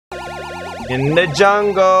In the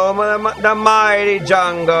jungle, the mighty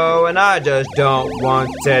jungle, and I just don't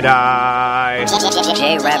want to die.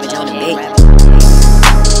 J Ravage on the beat.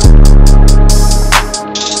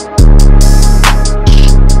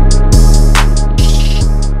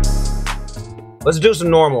 Let's do some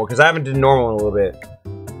normal, because I haven't done normal in a little bit.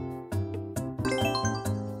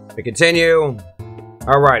 We continue.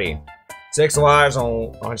 Alrighty. 6 lives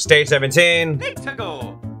on stage 17.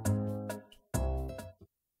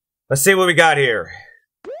 Let's see what we got here.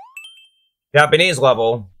 Japanese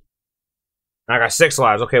level. I got 6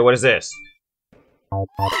 lives. Okay, what is this?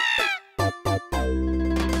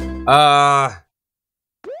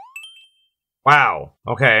 Wow.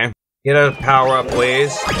 Okay. Get a power up,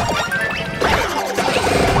 please.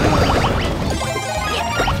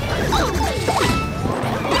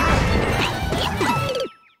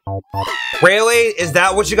 Really? Is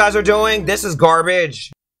that what you guys are doing? This is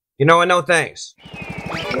garbage. You know what? No thanks.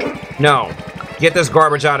 No. Get this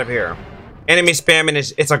garbage out of here. Enemy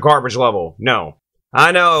spamming it's a garbage level. No.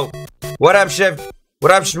 I know. What up, Shift?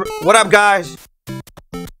 What up, guys?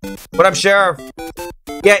 What up, Sheriff?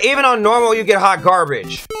 Yeah, even on normal, you get hot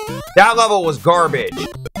garbage. That level was garbage.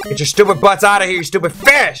 Get your stupid butts out of here, you stupid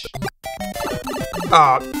fish!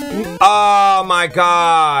 Oh my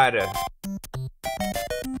god.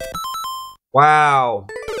 Wow.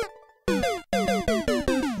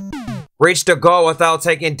 Reach the goal without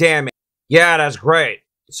taking damage. Yeah, that's great.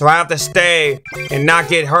 So I have to stay and not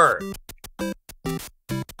get hurt.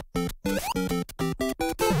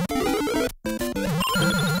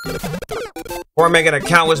 Or making a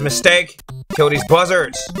countless mistake. Kill these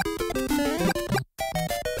buzzards.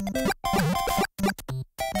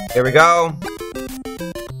 Here we go.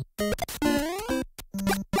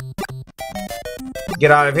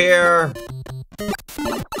 Get out of here.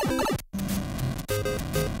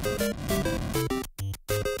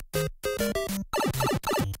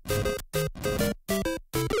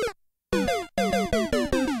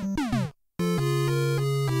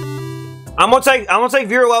 I'm gonna take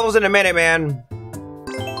viewer levels in a minute, man.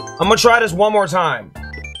 I'm gonna try this one more time.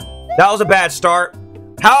 That was a bad start.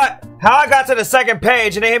 How I got to the second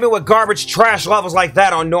page and they hit me with garbage trash levels like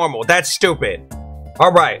that on normal. That's stupid.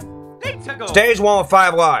 Alright. Stage 1 with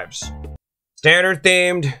 5 lives. Standard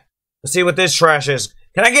themed. Let's see what this trash is.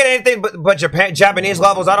 Can I get anything but Japanese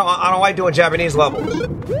levels? I don't like doing Japanese levels.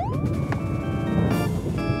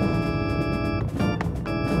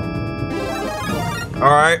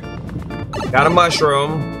 Alright. Got a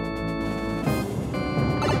mushroom.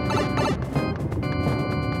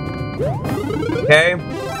 Okay.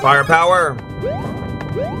 Firepower.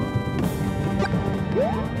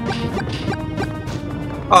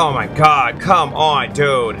 Oh my god, come on,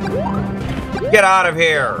 dude. Get out of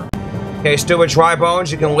here. Okay, stupid dry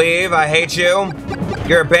bones, you can leave. I hate you.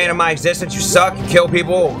 You're a bane of my existence, you suck, you kill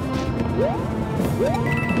people.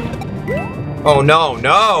 Oh no,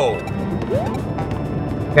 no.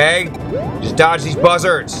 Okay, just dodge these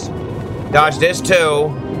buzzards. Dodge this too.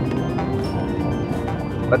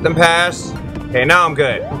 Let them pass. Okay, now I'm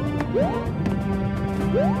good.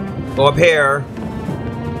 Go up here.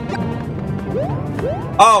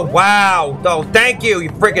 Oh, wow. Oh, thank you, you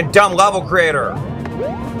freaking dumb level creator.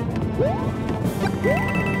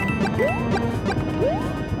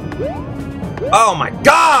 Oh my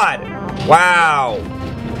god. Wow.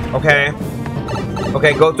 Okay.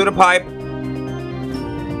 Okay, go through the pipe.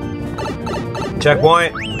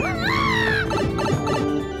 Checkpoint.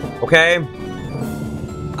 Okay.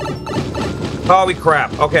 Holy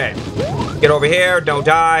crap. Okay. Get over here. Don't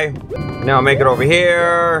die. Now make it over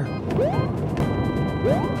here.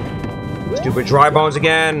 Stupid dry bones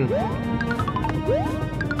again.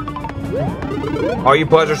 All you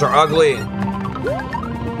buzzers are ugly.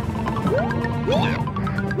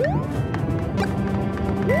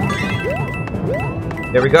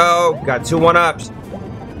 There we go. Got 2 1-ups.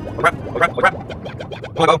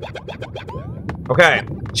 Okay,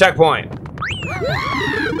 checkpoint.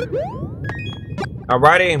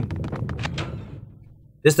 Alrighty.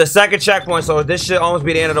 This is the second checkpoint, so this should almost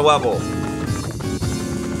be the end of the level.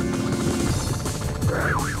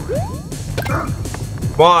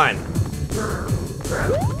 One.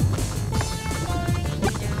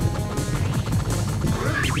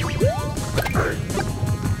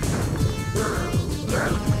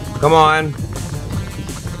 Come on.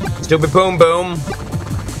 Stupid boom boom.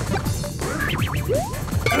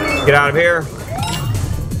 Get out of here.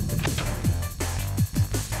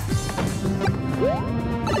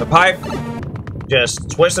 The pipe. Just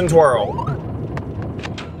twist and twirl.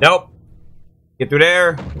 Nope. Get through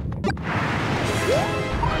there.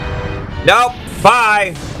 Nope.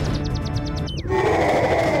 Bye.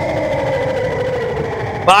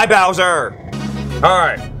 Bye, Bowser. All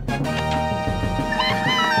right.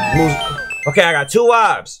 Okay, I got 2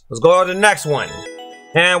 lives. Let's go to the next one.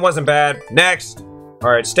 And it wasn't bad. Next. All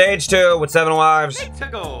right, stage 2 with 7 lives. Let's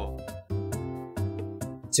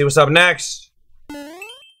see what's up next.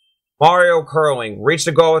 Mario curling. Reach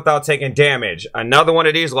the goal without taking damage. Another one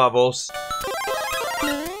of these levels.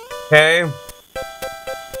 Okay.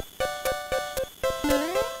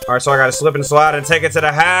 Alright, so I gotta slip and slide and take it to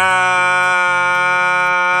the house.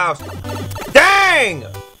 Dang!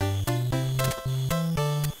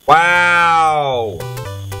 Wow.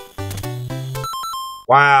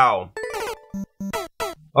 Wow.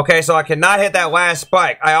 Okay, so I cannot hit that last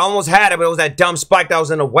spike. I almost had it, but it was that dumb spike that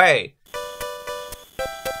was in the way.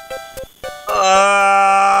 Come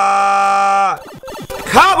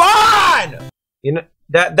on! You know,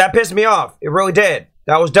 that pissed me off. It really did.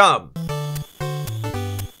 That was dumb.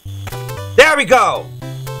 There we go!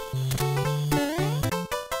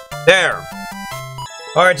 There.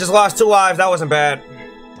 Alright, just lost 2 lives. That wasn't bad.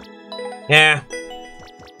 Yeah.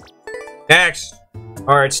 Next.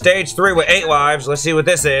 Alright, stage 3 with 8 lives. Let's see what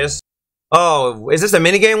this is. Oh, is this a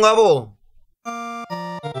minigame level?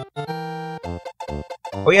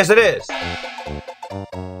 Oh, yes, it is.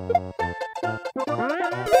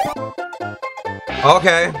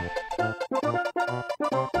 Okay.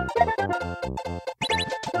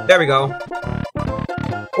 There we go.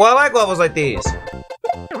 Well, I like levels like these.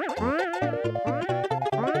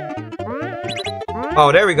 Oh,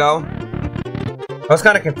 there we go. I was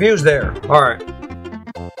kind of confused there. Alright.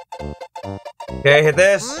 Okay, hit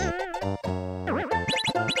this.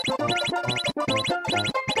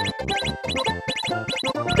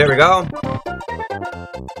 There we go.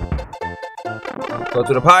 Go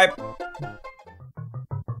through the pipe.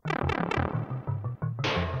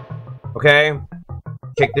 Okay.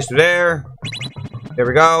 Kick this through there. There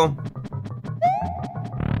we go.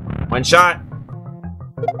 1 shot.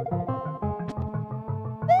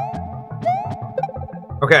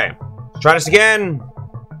 Okay. Let's try this again.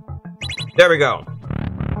 There we go.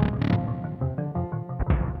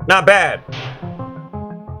 Not bad.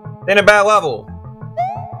 Ain't a bad level.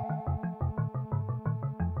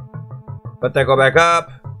 Let that go back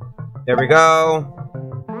up. There we go.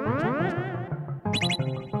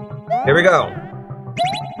 Here we go.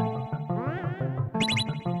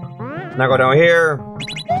 Now go down here.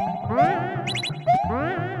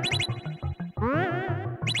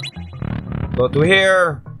 Go through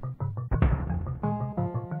here.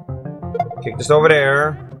 Kick this over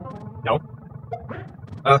there. Nope.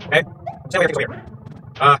 Okay. Stay away here.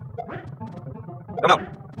 No.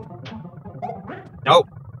 No.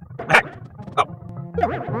 Back. Oh.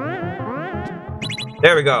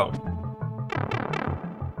 There we go.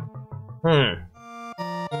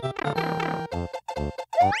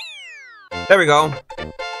 There we go.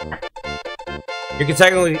 You can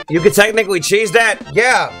technically cheese that?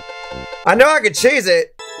 Yeah. I know I could cheese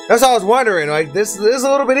it. That's all I was wondering. Like, this is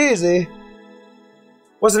a little bit easy.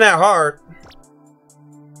 Wasn't that hard.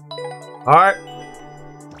 Alright.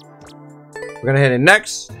 We're gonna hit it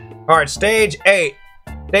next. Alright, stage 8.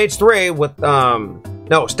 Stage 3 with,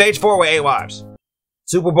 no, stage 4 with 8 lives.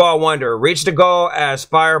 Super Ball Wonder. Reach the goal as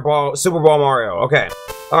Fireball, Super Ball Mario. Okay.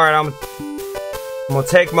 Alright, I'm gonna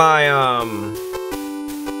take my,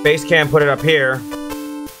 base cam, put it up here.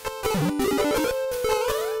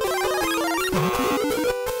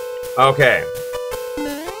 Okay.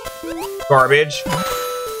 Garbage.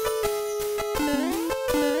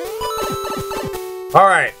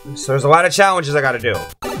 Alright, so there's a lot of challenges I gotta do.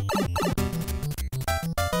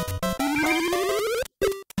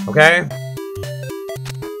 Okay.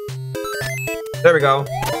 There we go.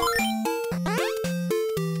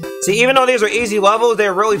 See, even though these are easy levels,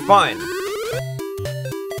 they're really fun.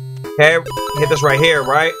 Okay, hit this right here,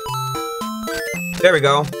 right? There we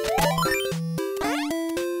go.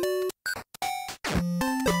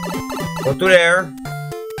 Go through there.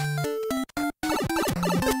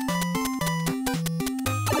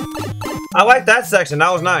 I like that section. That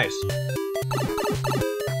was nice.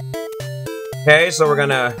 Okay, so we're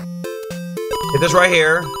gonna hit this right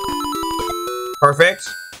here. Perfect.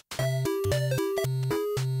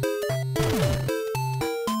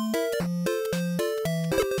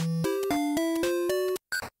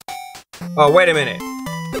 Oh, wait a minute.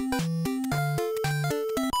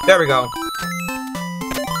 There we go.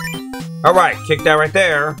 Alright, kick that right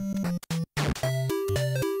there.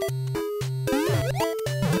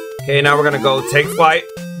 Okay, now we're gonna go take flight.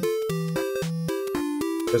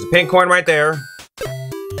 There's a pink coin right there.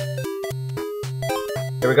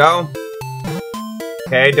 Here we go.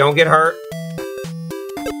 Okay, don't get hurt.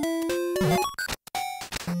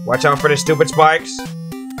 Watch out for the stupid spikes.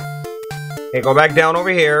 Okay, go back down over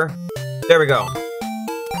here. There we go.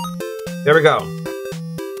 There we go.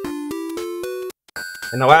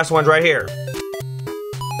 And the last one's right here.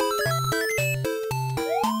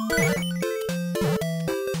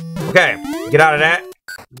 Okay, get out of that.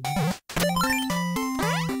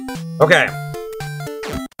 Okay.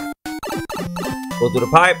 Go through the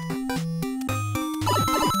pipe.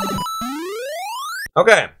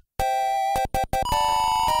 Okay.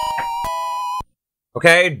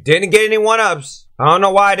 Okay, didn't get any one-ups. I don't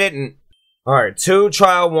know why I didn't. Alright, 2,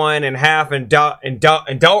 trial 1, and half, and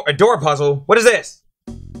door puzzle. What is this?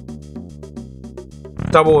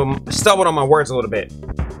 Stumbled on my words a little bit.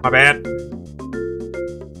 My bad.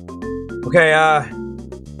 Okay,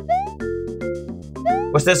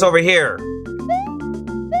 what's this over here?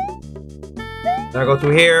 Then I go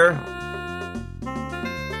through here.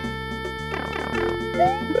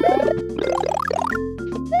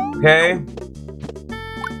 Okay.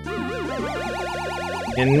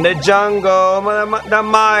 In the jungle, the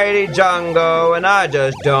mighty jungle, and I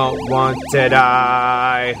just don't want to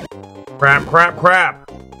die. Crap, crap,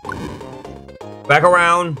 crap. Back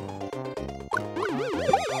around.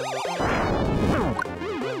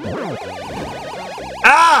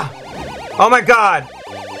 Ah! Oh my god!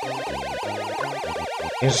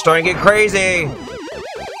 It's starting to get crazy.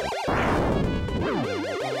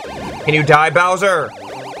 Can you die, Bowser?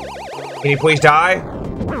 Can you please die?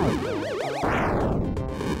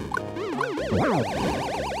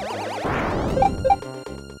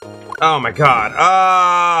 Oh my god.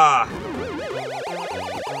 Ah!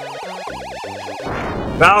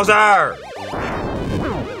 Bowser!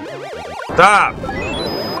 Stop!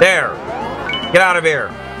 There! Get out of here!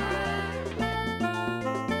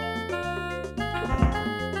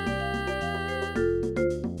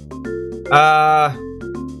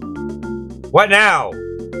 What now?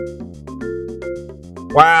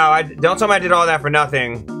 Wow, don't tell me I did all that for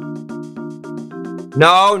nothing.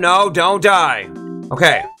 No, no, don't die.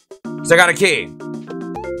 Okay, so I got a key.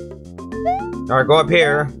 Alright, go up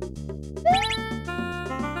here.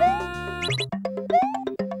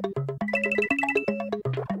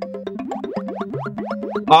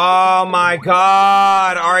 Oh my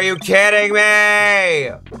god, are you kidding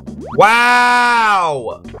me?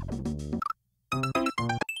 Wow!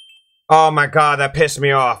 Oh my god, that pissed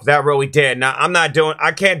me off. That really did. Now,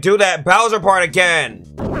 I can't do that Bowser part again.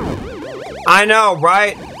 I know,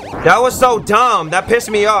 right? That was so dumb. That pissed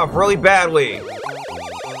me off really badly.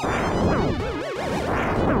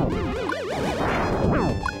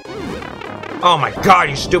 Oh my god,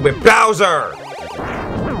 you stupid Bowser!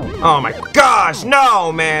 Oh my gosh,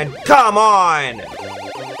 no, man! Come on!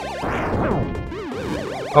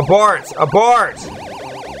 Abort! Abort!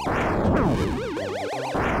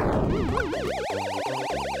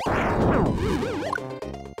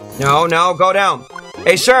 No, no, go down.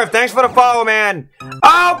 Hey, Sheriff, thanks for the follow, man.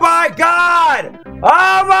 Oh my god!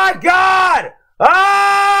 Oh my god!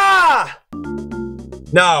 Ah!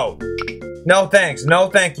 No. No thanks. No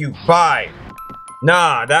thank you. Bye.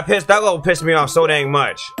 Nah, that level pissed me off so dang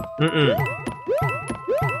much.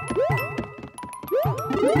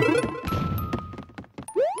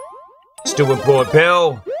 Stupid bullet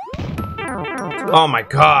bill. Oh my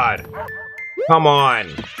god. Come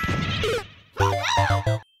on.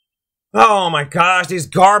 Oh my gosh, these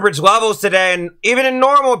garbage levels today, and even in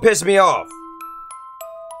normal it pissed me off.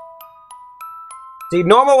 See,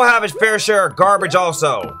 normal will have its fair share of garbage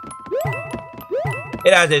also.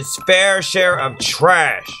 It has its fair share of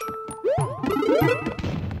trash.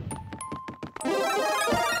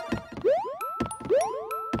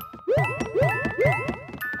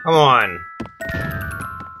 Come on.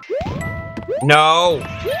 No.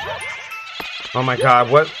 Oh my god,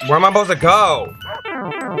 where am I supposed to go?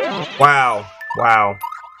 Wow. Wow.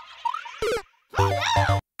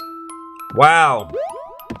 Wow.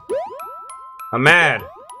 I'm mad.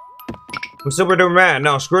 I'm super duper mad.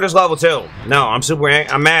 No, screw this level too. No, I'm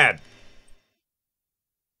mad.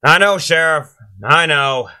 I know, Sheriff. I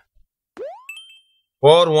know.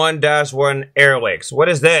 World 1-1 Air Lakes. What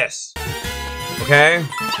is this? Okay.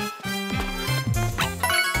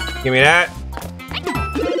 Give me that.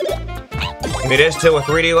 Give me this too, a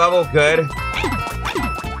 3D level. Good.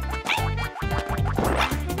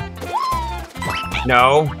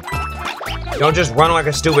 No. Don't just run like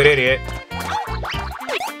a stupid idiot.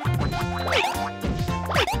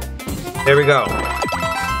 There we go.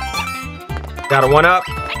 Got a 1-up.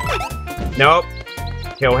 Nope.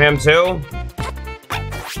 Kill him too.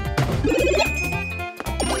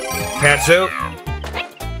 Cat suit.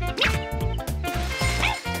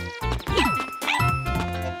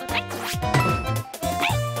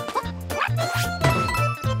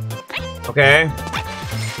 Okay.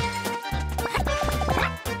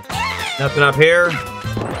 Nothing up here.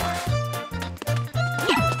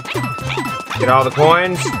 Get all the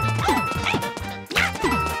coins.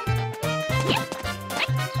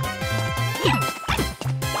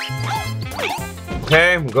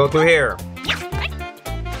 Okay, we'll go through here.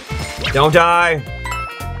 Don't die.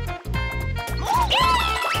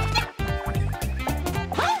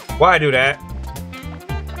 Why do that?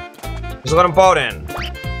 Just let them fall in.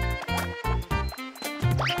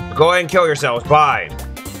 Go ahead and kill yourselves. Bye.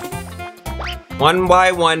 One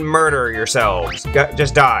by one, murder yourselves.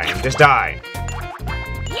 Just die. Just die.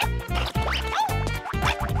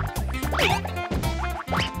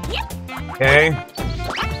 Okay.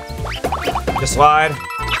 Just slide.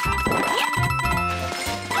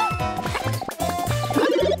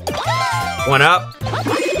 One up.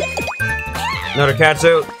 Another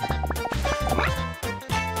catsuit.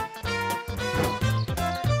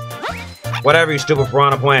 Whatever, you stupid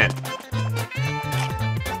piranha plant.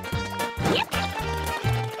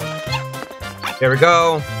 There we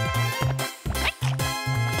go.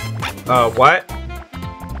 What?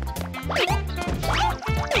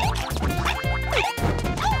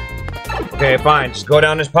 Okay, fine. Just go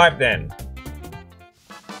down this pipe then.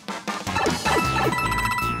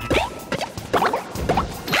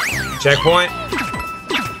 Checkpoint.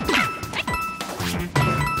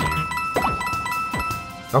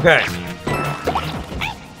 Okay.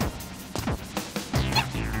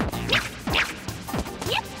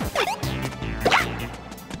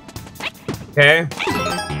 Okay.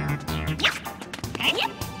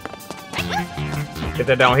 Get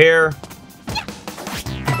that down here.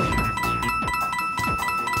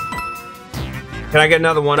 Can I get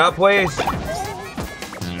another one up, please?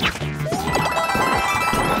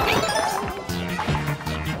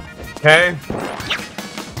 Okay.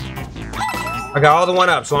 I got all the one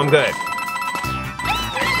up, so I'm good.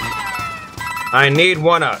 I need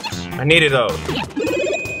one ups. I needed those.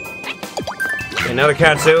 Another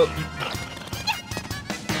catsuit.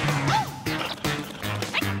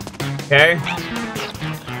 Okay.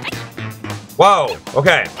 Whoa.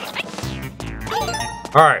 Okay.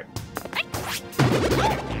 All right.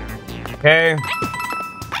 Okay.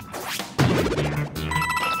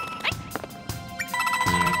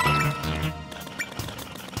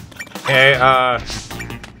 Okay,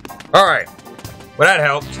 alright. Well, that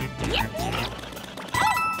helped.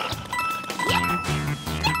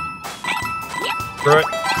 Screw it.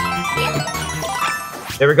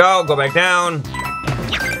 There we go, go back down.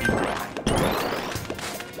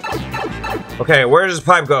 Okay, where does this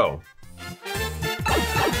pipe go?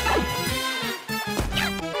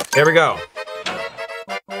 There we go.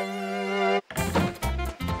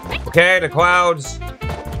 Okay, the clouds.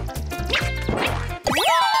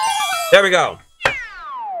 There we go.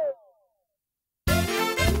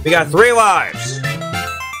 We got 3 lives.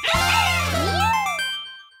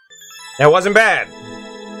 That wasn't bad.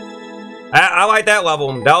 I like that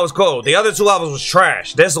level. That was cool. The other 2 levels was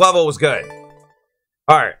trash. This level was good.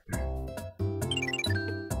 Alright.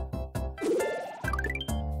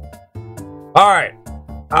 Alright.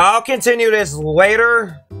 I'll continue this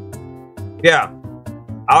later. Yeah.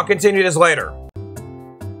 I'll continue this later.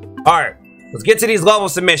 Alright. Let's get to these level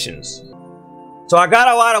submissions. So I got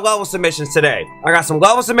a lot of level submissions today. I got some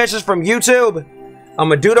level submissions from YouTube. I'm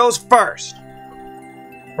gonna do those first.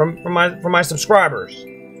 From my subscribers.